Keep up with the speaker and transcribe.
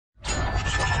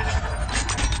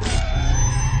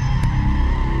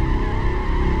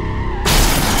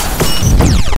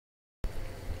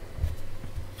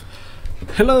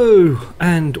Hello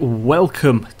and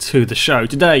welcome to the show.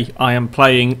 Today I am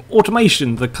playing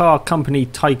Automation, the car company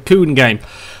Tycoon game.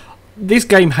 This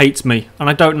game hates me and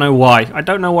I don't know why. I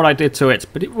don't know what I did to it,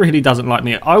 but it really doesn't like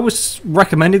me. I was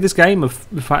recommended this game, in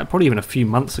fact, probably even a few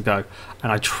months ago,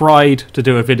 and I tried to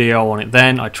do a video on it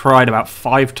then. I tried about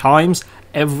 5 times.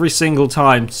 Every single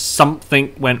time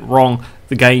something went wrong.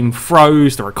 The game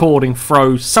froze, the recording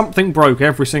froze, something broke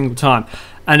every single time.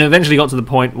 And it eventually got to the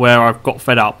point where I've got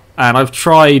fed up. And I've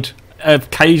tried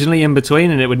occasionally in between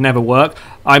and it would never work.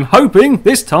 I'm hoping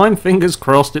this time, fingers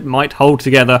crossed, it might hold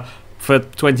together for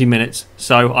 20 minutes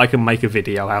so I can make a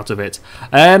video out of it.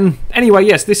 Anyway,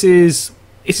 yes, this is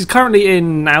currently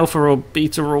in alpha or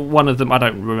beta or one of them, I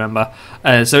don't remember.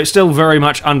 So it's still very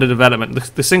much under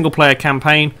development. The single player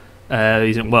campaign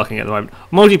isn't working at the moment.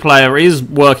 Multiplayer is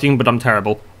working, but I'm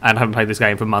terrible and haven't played this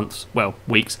game for months, well,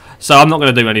 weeks. So I'm not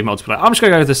going to do any multiplayer. I'm just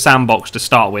going to go to the sandbox to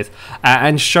start with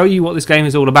and show you what this game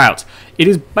is all about. It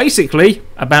is basically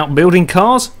about building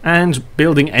cars and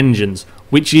building engines,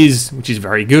 which is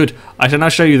very good. I shall now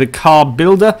show you the car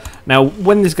builder. Now,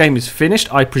 when this game is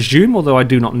finished, I presume, although I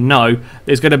do not know,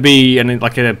 there's going to be I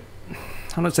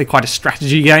don't say quite a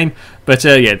strategy game, but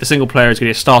yeah, the single player is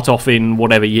going to start off in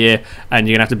whatever year, and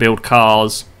you're going to have to build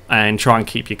cars and try and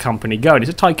keep your company going.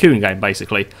 It's a tycoon game,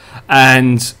 basically.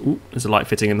 And ooh, there's a light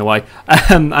fitting in the way.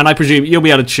 And I presume you'll be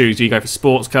able to choose. You go for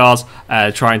sports cars,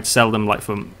 try and sell them like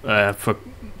for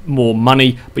more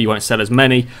money, but you won't sell as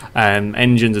many.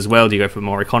 Engines as well. Do you go for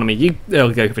more economy?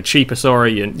 They'll go for cheaper.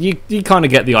 Sorry, and you kind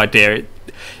of get the idea.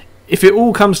 If it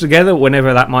all comes together,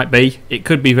 whenever that might be, it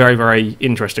could be very, very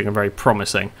interesting and very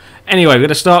promising. Anyway, we're going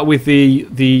to start with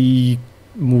the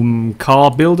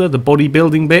car builder, the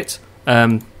bodybuilding bit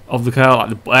of the car,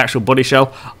 like the actual body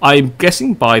shell. I'm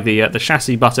guessing by the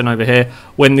chassis button over here.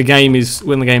 When the game is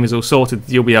all sorted,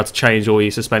 you'll be able to change all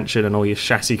your suspension and all your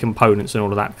chassis components and all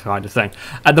of that kind of thing.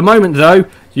 At the moment, though,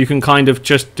 you can kind of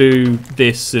just do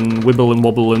this and wibble and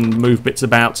wobble and move bits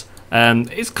about.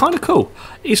 It's kind of cool.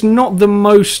 It's not the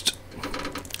most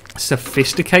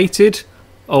sophisticated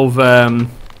of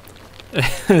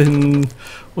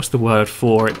what's the word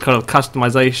for it, kind of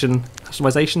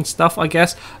customization stuff, I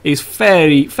guess. It's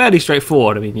fairly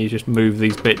straightforward. I mean, you just move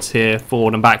these bits here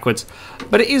forward and backwards,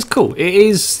 but it is cool.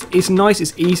 It's nice.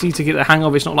 It's easy to get the hang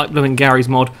of. It's not like blooming Gary's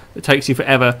mod that takes you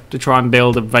forever to try and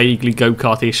build a vaguely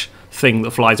go-kart-ish thing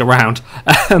that flies around.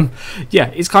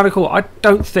 Yeah, it's kind of cool. I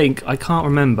can't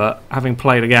remember having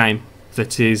played a game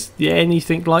that is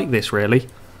anything like this, really.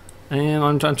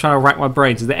 I'm trying to rack my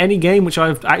brains. Is there any game which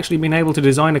I've actually been able to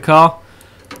design a car?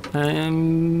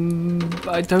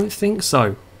 I don't think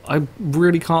so. I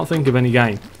really can't think of any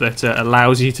game that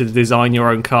allows you to design your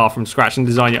own car from scratch and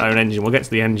design your own engine. We'll get to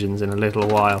the engines in a little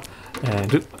while.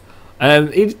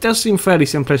 It does seem fairly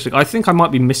simplistic. I think I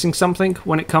might be missing something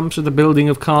when it comes to the building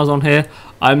of cars on here.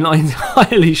 I'm not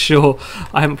entirely sure.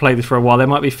 I haven't played this for a while. There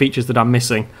might be features that I'm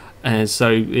missing. So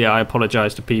yeah, I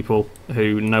apologise to people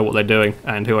who know what they're doing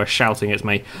and who are shouting at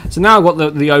me. So now I've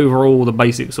got the overall, the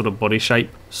basic sort of body shape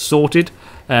sorted.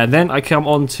 Then I come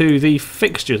on to the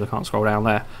fixtures. I can't scroll down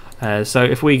there. So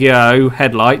if we go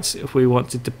headlights, if we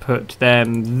wanted to put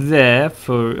them there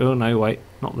for... Oh no, wait,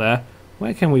 not there.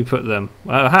 Where can we put them?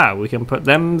 Aha, we can put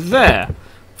them there.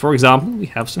 For example, we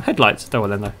have some headlights. Don't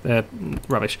want them though, they're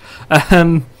rubbish.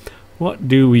 What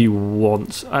do we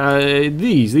want?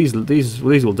 These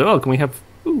will do. Oh, can we have?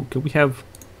 Ooh, can we have?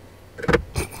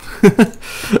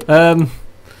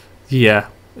 Yeah,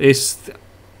 it's.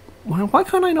 Well, why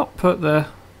can't I not put the?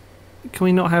 Can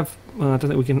we not have? Well, I don't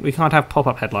think we can. We can't have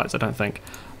pop-up headlights. I don't think.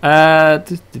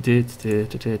 And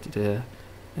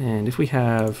if we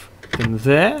have them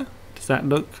there, does that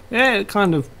look? Yeah, it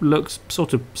kind of looks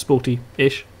sort of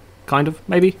sporty-ish. Kind of,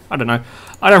 maybe? I don't know.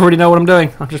 I don't really know what I'm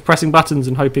doing. I'm just pressing buttons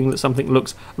and hoping that something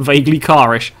looks vaguely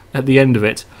carish at the end of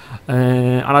it.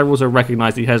 And I also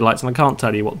recognise the headlights, and I can't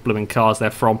tell you what blooming cars they're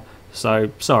from.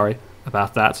 So, sorry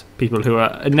about that. People who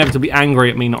are inevitably angry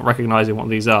at me not recognising what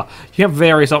these are. You have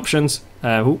various options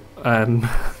of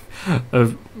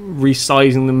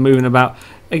resizing the moon about.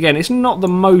 Again, it's not the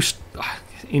most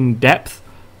in-depth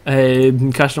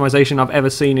customisation I've ever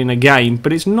seen in a game,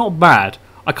 but it's not bad.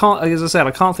 I can't, as I said,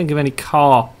 I can't think of any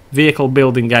vehicle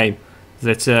building game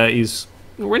that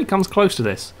really comes close to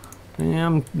this.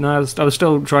 Yeah, I was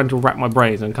still trying to wrap my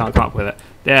brains and can't come up with it.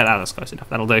 Yeah, that's close enough.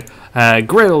 That'll do.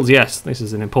 Grills, yes, this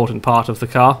is an important part of the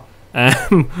car.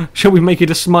 Shall we make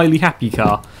it a smiley, happy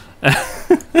car?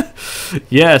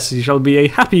 Yes, it shall be a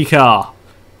happy car.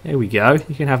 There we go.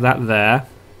 You can have that there.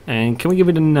 And can we give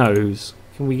it a nose?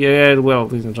 Can we get? Well,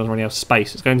 this doesn't really have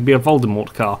space. It's going to be a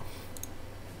Voldemort car.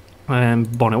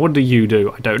 Bonnet, what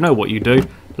do? I don't know what you do.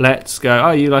 Let's go.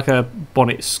 Oh, you like a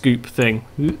bonnet scoop thing.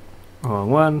 Wrong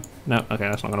one. No, okay,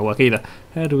 that's not going to work either.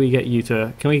 How do we get you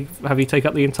to... Can we have you take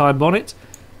up the entire bonnet?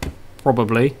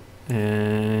 Probably.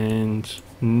 And...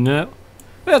 no.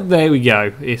 Well, there we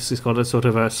go. It's got a sort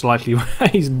of a slightly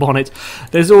raised bonnet.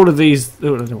 There's all of these...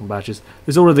 oh, I don't want badges.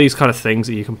 There's all of these kind of things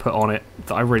that you can put on it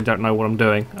that I really don't know what I'm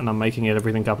doing. And I'm making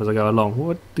everything up as I go along.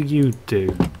 What do you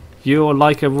do? You're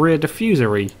like a rear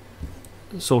diffusery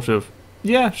sort of...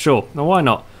 yeah, sure. Now, why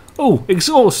not? Oh,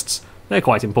 exhausts! They're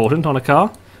quite important on a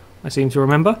car, I seem to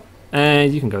remember.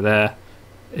 And you can go there.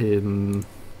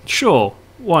 Sure,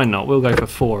 why not? We'll go for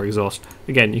 4 exhaust.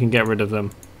 Again, you can get rid of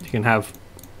them. You can have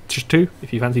just 2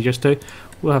 if you fancy just 2.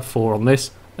 We'll have 4 on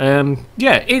this.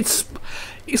 Yeah, it's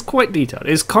quite detailed.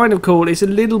 It's kind of cool. It's a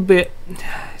little bit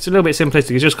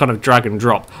simplistic. It's just kind of drag and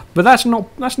drop. But that's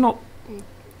not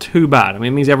too bad. I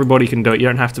mean, it means everybody can do it. You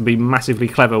don't have to be massively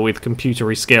clever with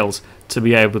computery skills to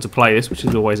be able to play this, which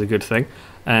is always a good thing.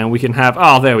 And we can have...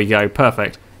 oh, there we go.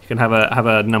 Perfect. You can have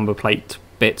a number plate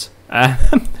bit there.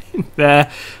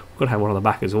 We've got to have one on the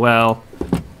back as well.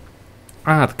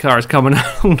 Ah, the car is coming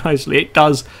along nicely. It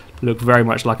does look very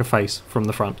much like a face from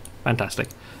the front. Fantastic.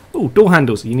 Oh, door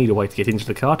handles. You need a way to get into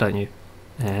the car, don't you?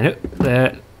 And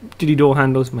there. Diddy door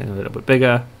handles. Make them a little bit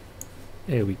bigger.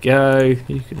 There we go.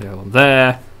 You can go on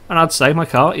there. And I'd say my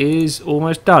car is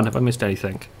almost done. Have I missed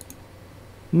anything?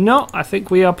 No, I think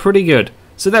we are pretty good.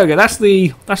 So there we go. That's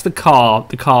the car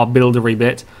buildery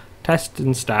bit. Test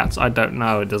and stats. I don't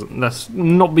know. It doesn't. That's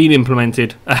not been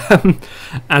implemented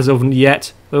as of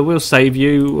yet. But we'll save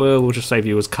you. We'll just save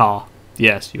you as car.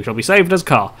 Yes, you shall be saved as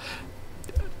car.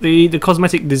 The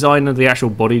cosmetic design of the actual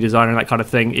body design and that kind of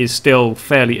thing is still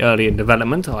fairly early in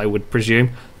development, I would presume.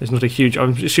 There's not a huge...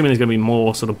 I'm assuming there's going to be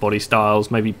more sort of body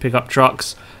styles, maybe pickup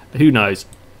trucks. Who knows?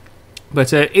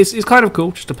 But it's kind of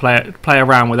cool just to play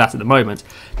around with that at the moment.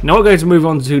 Now what we're going to move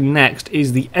on to next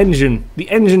is the engine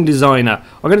designer.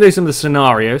 I'm going to do some of the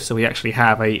scenarios so we actually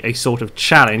have a sort of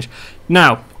challenge.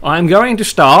 Now, I'm going to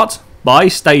start by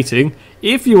stating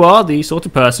if you are the sort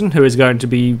of person who is going to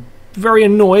be very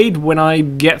annoyed when I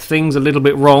get things a little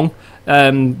bit wrong,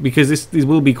 because this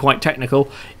will be quite technical.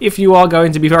 If you are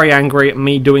going to be very angry at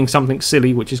me doing something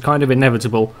silly, which is kind of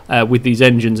inevitable with these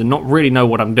engines and not really know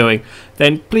what I'm doing,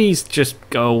 then please just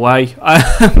go away.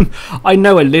 I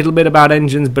know a little bit about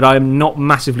engines, but I'm not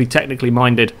massively technically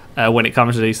minded when it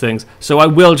comes to these things, so I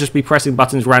will just be pressing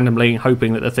buttons randomly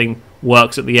hoping that the thing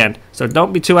works at the end. So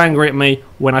don't be too angry at me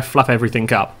when I fluff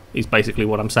everything up, is basically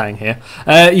what I'm saying here.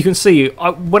 You can see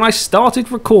when I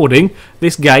started recording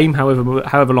this game,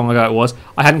 however long ago it was,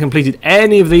 I hadn't completed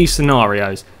any of these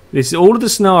scenarios. All of the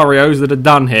scenarios that are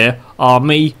done here are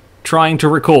me trying to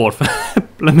record for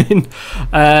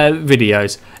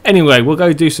videos. Anyway, we'll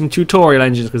go do some tutorial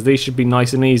engines because these should be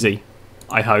nice and easy.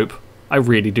 I hope. I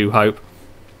really do hope.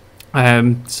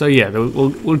 So yeah,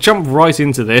 we'll jump right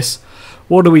into this.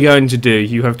 What are we going to do?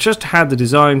 You have just had the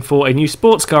design for a new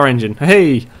sports car engine.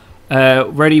 Hey!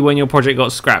 Ready when your project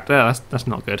got scrapped. That's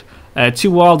not good.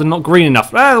 Too wild and not green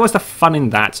enough. What's the fun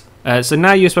in that? So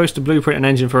now you're supposed to blueprint an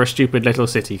engine for a stupid little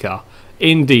city car.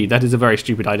 Indeed, that is a very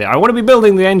stupid idea. I want to be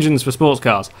building the engines for sports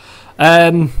cars.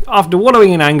 After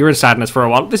wallowing in anger and sadness for a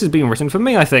while, this has been written for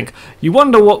me, I think. You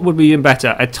wonder what would be even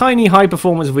better, a tiny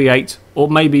high-performance V8, or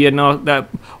maybe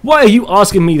why are you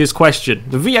asking me this question?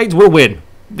 The V8 will win.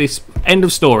 This end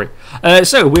of story.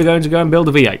 So we're going to go and build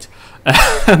a V8.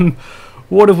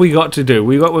 What have we got to do?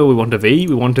 We want a V.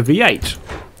 We want a V8.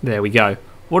 There we go.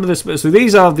 What are the so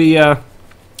these are the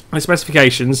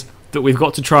specifications that we've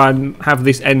got to try and have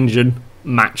this engine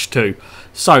match to.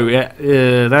 So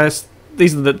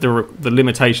these are the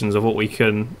limitations of what we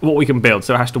can build.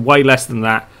 So it has to weigh less than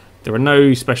that. There are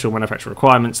no special manufacturer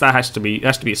requirements. That has to be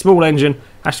a small engine.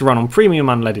 Has to run on premium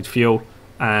unleaded fuel,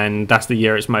 and that's the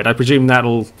year it's made. I presume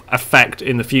that'll affect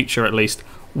in the future at least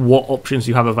what options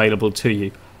you have available to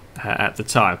you at the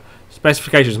time.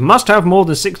 Specifications must have more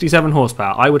than 67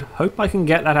 horsepower. I would hope I can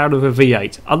get that out of a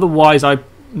V8. Otherwise, I'm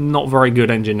not very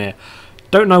good engineer.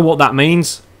 Don't know what that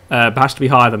means. It has to be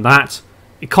higher than that.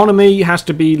 Economy has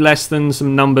to be less than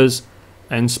some numbers,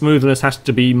 and smoothness has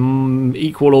to be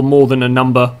equal or more than a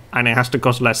number, and it has to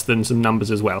cost less than some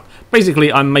numbers as well.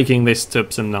 Basically, I'm making this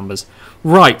to some numbers.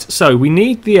 Right, so we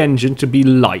need the engine to be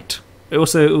light. It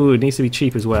also it needs to be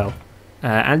cheap as well.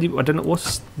 And I don't know,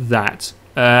 what's that?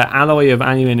 Alloy of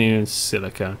aluminium and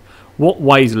silicone. What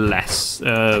weighs less?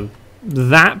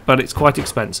 That, but it's quite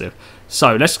expensive.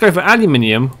 So let's go for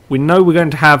aluminium. We know we're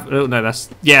going to have... oh no,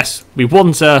 yes, we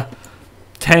want a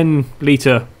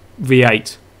 10-litre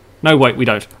V8. No, wait, we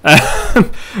don't.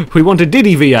 We want a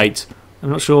Diddy V8. I'm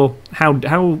not sure how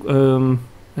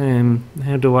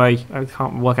How do I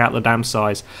can't work out the damn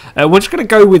size. We're just going to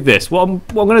go with this. What I'm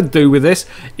going to do with this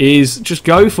is just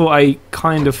go for a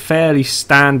kind of fairly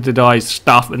standardised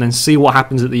stuff and then see what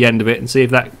happens at the end of it and see if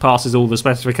that passes all the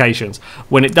specifications.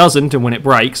 When it doesn't and when it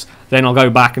breaks, then I'll go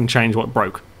back and change what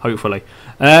broke, hopefully.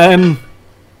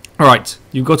 Alright,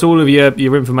 you've got all of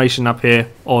your information up here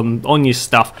on your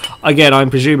stuff. Again, I'm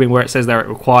presuming where it says there it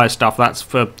requires stuff, that's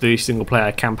for the single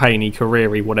player campaign-y,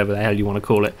 career-y, whatever the hell you want to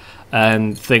call it,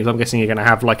 and things. I'm guessing you're going to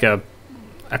have like a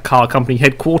car company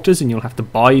headquarters and you'll have to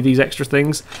buy these extra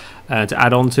things to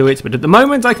add on to it. But at the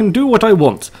moment I can do what I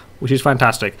want, which is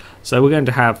fantastic. So we're going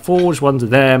to have forged ones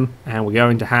of them, and we're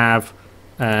going to have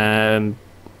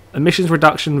emissions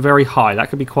reduction very high. That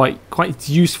could be quite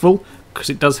useful. Because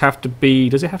it does have to be...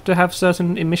 Does it have to have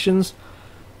certain emissions?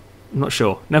 I'm not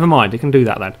sure. Never mind, it can do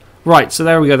that then. Right, so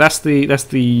there we go. That's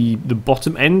the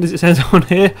bottom end, as it says on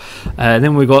here.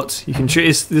 Then we've got... You can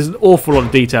choose... There's an awful lot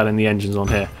of detail in the engines on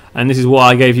here. And this is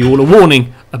why I gave you all a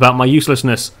warning about my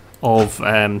uselessness of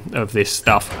this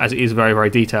stuff, as it is very, very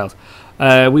detailed.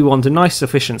 We want a nice,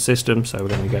 efficient system, so we're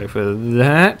going to go for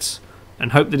that.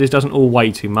 And hope that this doesn't all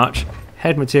weigh too much.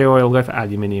 Head material, we'll go for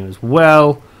aluminium as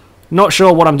well. Not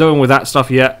sure what I'm doing with that stuff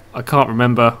yet. I can't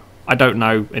remember. I don't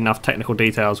know enough technical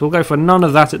details. We'll go for none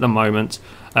of that at the moment.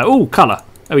 Oh, colour.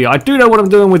 There we go. I do know what I'm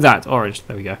doing with that. Orange.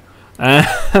 There we go.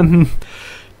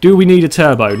 Do we need a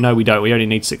turbo? No, we don't. We only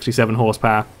need 67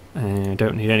 horsepower.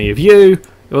 Don't need any of you.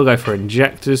 We'll go for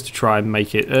injectors to try and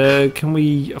make it. Can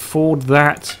we afford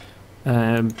that?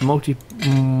 I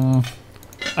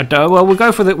don't. Well, we'll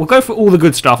go for all the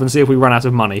good stuff and see if we run out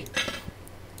of money.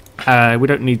 We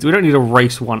don't need a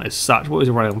race one as such. What is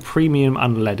it running on? Premium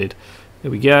unleaded. There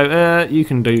we go. You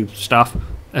can do stuff.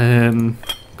 Go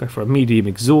for a medium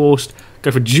exhaust.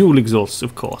 Go for dual exhausts,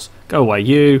 of course. Go away,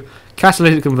 you.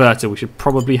 Catalytic converter. We should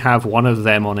probably have one of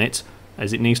them on it,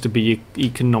 as it needs to be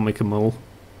economical.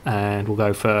 And we'll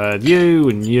go for you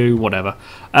and you, whatever.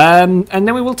 And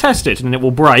then we will test it, and it will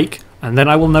break, and then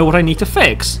I will know what I need to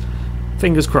fix.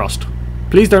 Fingers crossed.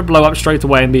 Please don't blow up straight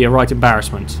away and be a right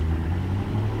embarrassment.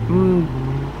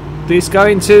 It's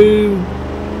going to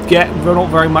get not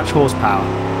very much horsepower,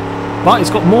 but it's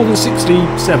got more than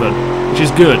 67, which is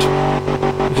good,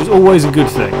 which is always a good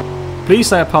thing. Please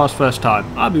say I passed first time.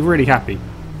 I'd be really happy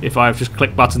if I've just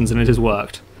clicked buttons and it has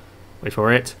worked. Wait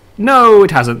for it. No,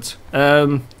 it hasn't.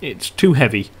 It's too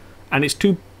heavy, and it's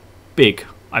too big,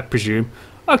 I presume.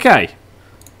 Okay,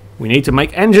 we need to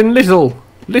make engine little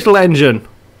engine.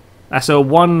 That's a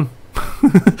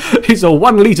it's a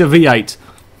 1 litre V8.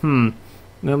 Well,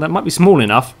 that might be small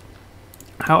enough.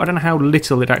 I don't know how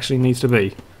little it actually needs to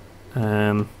be.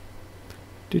 Can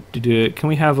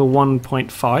we have a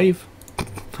 1.5?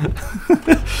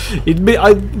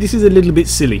 This is a little bit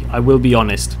silly, I will be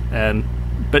honest.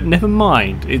 But never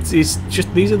mind. It's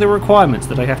just these are the requirements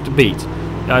that I have to beat.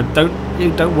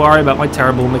 Don't worry about my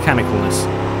terrible mechanicalness.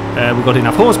 We've got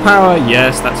enough horsepower.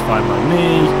 Yes, that's fine by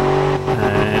me.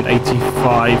 And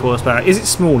 85 horsepower. Is it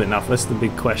small enough? That's the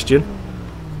big question.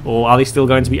 Or are they still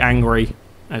going to be angry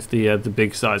at the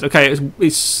big size? Okay,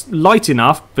 it's light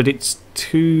enough, but it's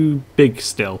too big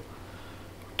still.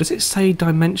 Does it say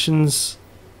dimensions?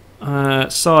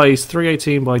 Size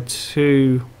 318 by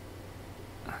 2.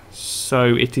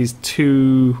 So it is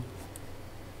too...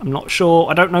 I'm not sure.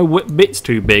 I don't know what bit's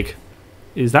too big.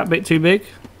 Is that bit too big?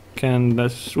 Can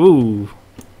this... Ooh.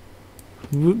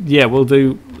 Yeah, we'll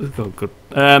do... Oh, good.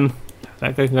 That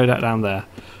can go down there.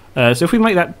 So if we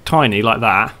make that tiny like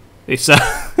that, it's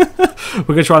we're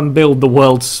going to try and build the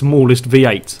world's smallest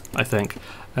V8, I think.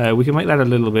 We can make that a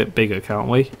little bit bigger, can't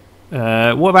we?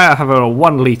 What about having a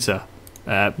 1 litre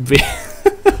V...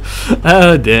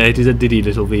 Oh dear, it is a diddy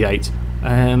little V8.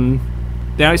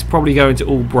 Now it's probably going to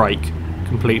all break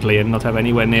completely and not have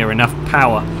anywhere near enough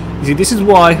power. You see, this is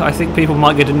why I think people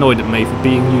might get annoyed at me for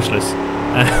being useless.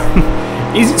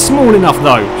 Is it small enough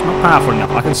though? It's not powerful enough.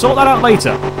 I can sort that out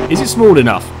later. Is it small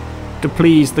enough to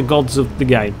please the gods of the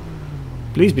game?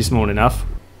 Please be small enough.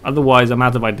 Otherwise I'm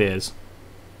out of ideas.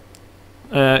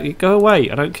 Go away.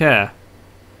 I don't care.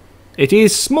 It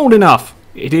is small enough.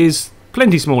 It is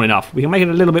plenty small enough. We can make it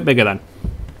a little bit bigger then.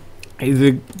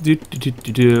 We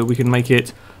can make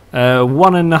it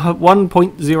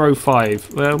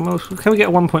 1.05. Can we get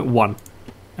a 1.1?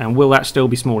 And will that still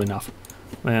be small enough?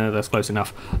 That's close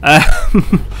enough.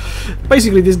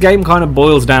 Basically, this game kind of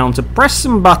boils down to press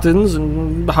some buttons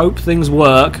and hope things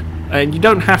work. And you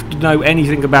don't have to know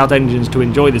anything about engines to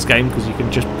enjoy this game, because you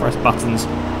can just press buttons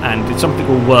and something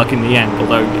will work in the end.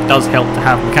 Although it does help to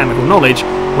have mechanical knowledge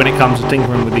when it comes to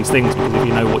tinkering with these things, because if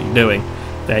you know what you're doing,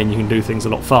 then you can do things a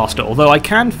lot faster. Although I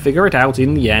can figure it out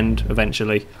in the end,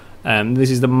 eventually. This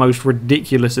is the most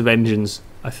ridiculous of engines,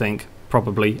 I think,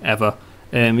 probably ever.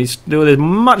 There's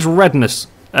much redness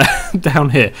down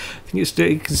here. I think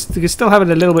you can still have it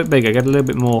a little bit bigger, get a little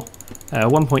bit more.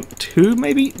 1.2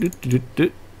 maybe?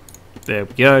 There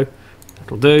we go.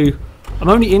 That'll do. I'm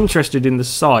only interested in the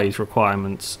size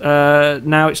requirements.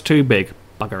 Now it's too big.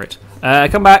 Bugger it.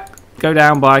 Come back. Go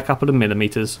down by a couple of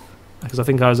millimeters. Because I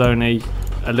think I was only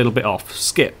a little bit off.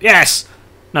 Skip. Yes!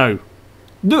 No.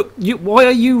 Look, why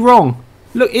are you wrong?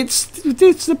 Look, it's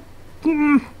the...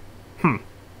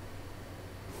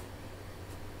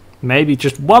 Maybe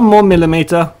just 1 more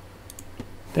millimeter.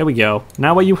 There we go.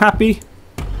 Now are you happy?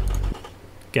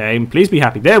 Game, please be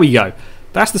happy. There we go.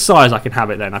 That's the size I can have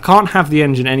it then. I can't have the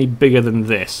engine any bigger than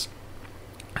this.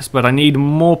 But I need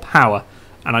more power.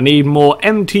 And I need more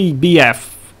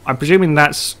MTBF. I'm presuming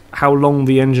that's how long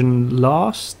the engine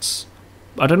lasts?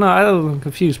 I don't know. I'm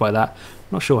confused by that.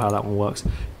 Not sure how that one works.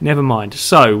 Never mind.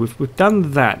 So, we've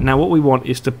done that. Now what we want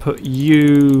is to put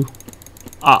you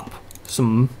up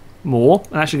some more.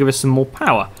 And actually give us some more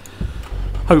power.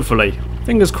 Hopefully.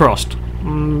 Fingers crossed.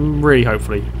 Really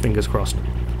hopefully. Fingers crossed.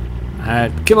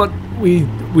 Come on. We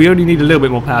only need a little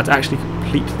bit more power to actually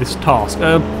complete this task.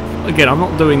 Again, I'm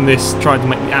not doing this trying to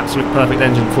make the absolute perfect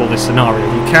engine for this scenario.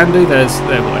 You can do. They've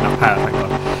got enough power, thank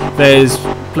God. There's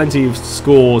plenty of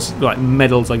scores, like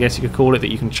medals, I guess you could call it,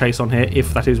 that you can chase on here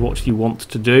if that is what you want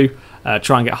to do.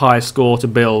 Try and get higher score to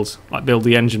build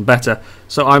the engine better.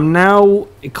 So I'm now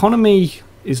economy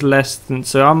is less than,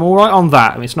 so I'm all right on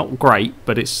that. I mean, it's not great,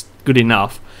 but it's good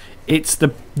enough. It's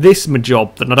this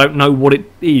job that I don't know what it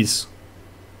is.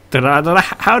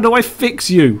 How do I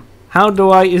fix you?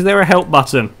 Is there a help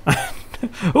button?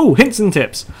 Oh, hints and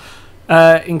tips.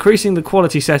 Increasing the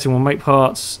quality setting will make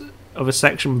parts of a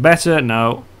section better.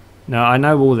 No, I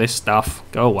know all this stuff.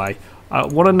 Go away. I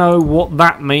want to know what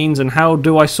that means and how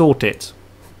do I sort it.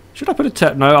 Should I put a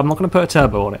turbo? No, I'm not going to put a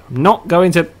turbo on it. I'm not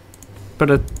going to put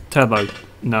a turbo.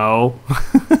 No.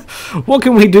 What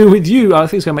can we do with you? I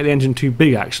think it's going to make the engine too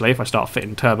big, actually, if I start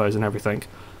fitting turbos and everything.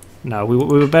 No, we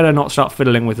would better not start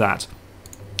fiddling with that.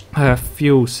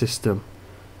 Fuel system.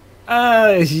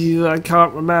 I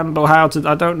can't remember how to...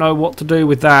 I don't know what to do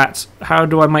with that. How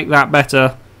do I make that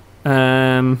better? Do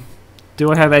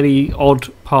I have any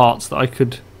odd parts that I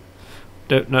could...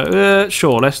 Don't know.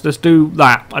 Sure, let's do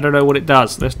that. I don't know what it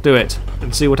does. Let's do it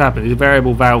and see what happens. It's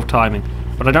variable valve timing.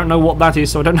 But I don't know what that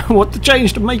is, so I don't know what to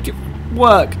change to make it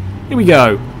work. Here we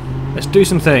go. Let's do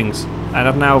some things. And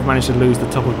I've now managed to lose the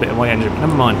top of a bit of my engine.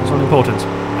 Never mind, it's not important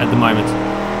at the moment.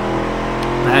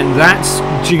 And that's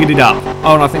jiggered it up.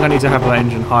 Oh, and I think I need to have the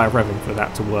engine higher revving for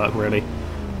that to work, really.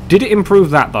 Did it improve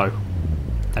that, though?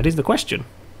 That is the question.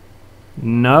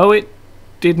 No, it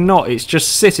did not. It's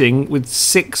just sitting with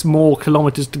 6 more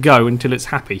kilometres to go until it's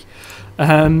happy.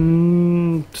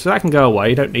 So that can go away.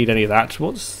 You don't need any of that.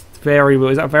 What's variable?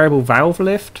 Is that variable valve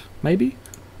lift? Maybe?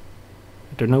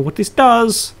 I don't know what this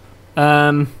does.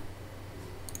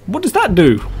 What does that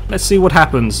do? Let's see what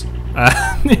happens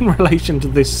in relation to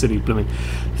this silly blooming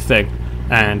thing.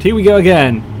 And here we go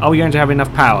again. Are we going to have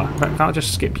enough power? Can't I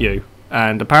just skip you?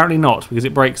 And apparently not, because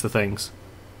it breaks the things.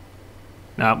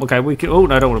 No, okay, we can... Oh,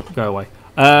 no, I don't want to go away.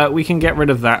 We can get rid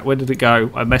of that. Where did it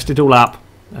go? I messed it all up.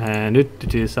 And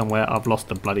it is somewhere. I've lost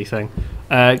the bloody thing.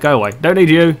 Go away. Don't need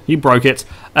you. You broke it.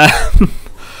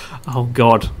 Oh,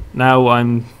 God. Now I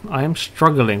am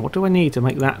struggling. What do I need to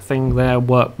make that thing there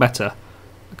work better?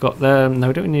 Got there. No,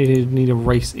 we don't need a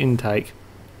race intake.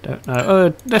 Don't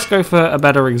know. Let's go for a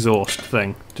better exhaust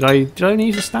thing. Did I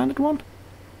need a standard one?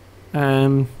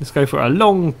 Let's go for a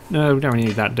long. No, we don't really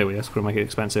need that, do we? That's going to make it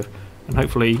expensive. And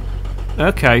hopefully,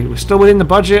 okay, we're still within the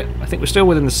budget. I think we're still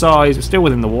within the size. We're still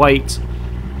within the weight.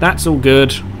 That's all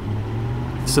good.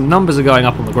 Some numbers are going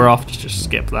up on the graph. Just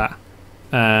skip that.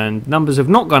 And numbers have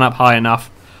not gone up high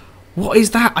enough. What is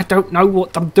that? I don't know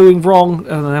what I'm doing wrong.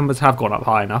 The numbers have gone up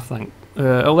high enough.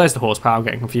 Oh, there's the horsepower. I'm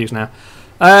getting confused now.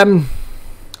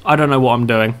 I don't know what I'm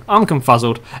doing. I'm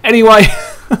confuzzled. Anyway,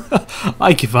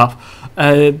 I give up.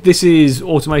 This is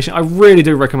automation. I really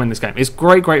do recommend this game. It's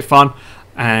great fun,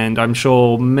 and I'm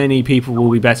sure many people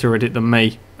will be better at it than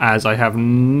me, as I have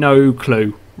no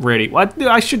clue really. Well,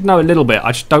 I should know a little bit.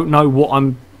 I just don't know what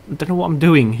I'm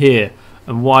doing here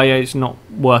and why it's not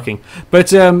working.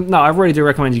 But no, I really do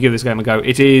recommend you give this game a go.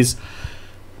 It is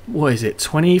what is it,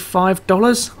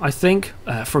 $25 I think,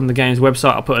 from the game's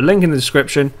website. I'll put a link in the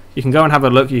description. You can go and have a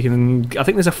look. I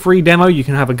think there's a free demo you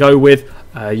can have a go with.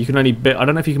 You can only I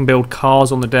don't know if you can build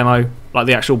cars on the demo, like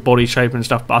the actual body shape and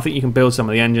stuff, but I think you can build some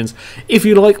of the engines. If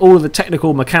you like all of the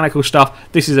technical mechanical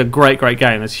stuff, this is a great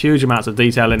game. There's huge amounts of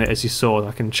detail in it, as you saw.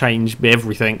 I can change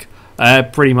everything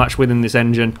pretty much within this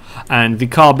engine, and the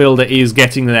car builder is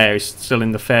getting there. It's still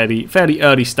in the fairly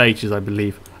early stages, I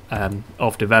believe,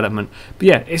 of development. But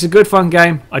yeah, it's a good fun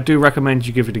game. I do recommend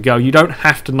you give it a go. You don't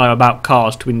have to know about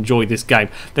cars to enjoy this game.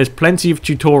 There's plenty of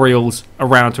tutorials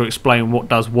around to explain what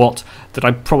does what that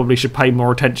I probably should pay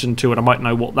more attention to, and I might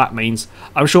know what that means.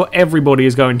 I'm sure everybody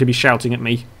is going to be shouting at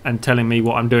me and telling me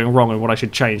what I'm doing wrong and what I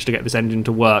should change to get this engine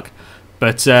to work.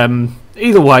 But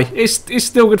either way, it's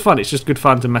still good fun. It's just good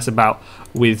fun to mess about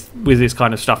with this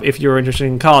kind of stuff. If you're interested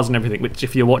in cars and everything, which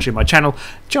if you're watching my channel,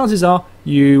 chances are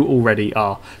you already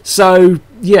are. So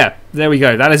yeah, there we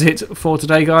go. That is it for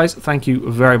today, guys. Thank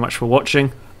you very much for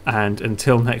watching, and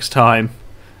until next time,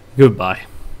 goodbye.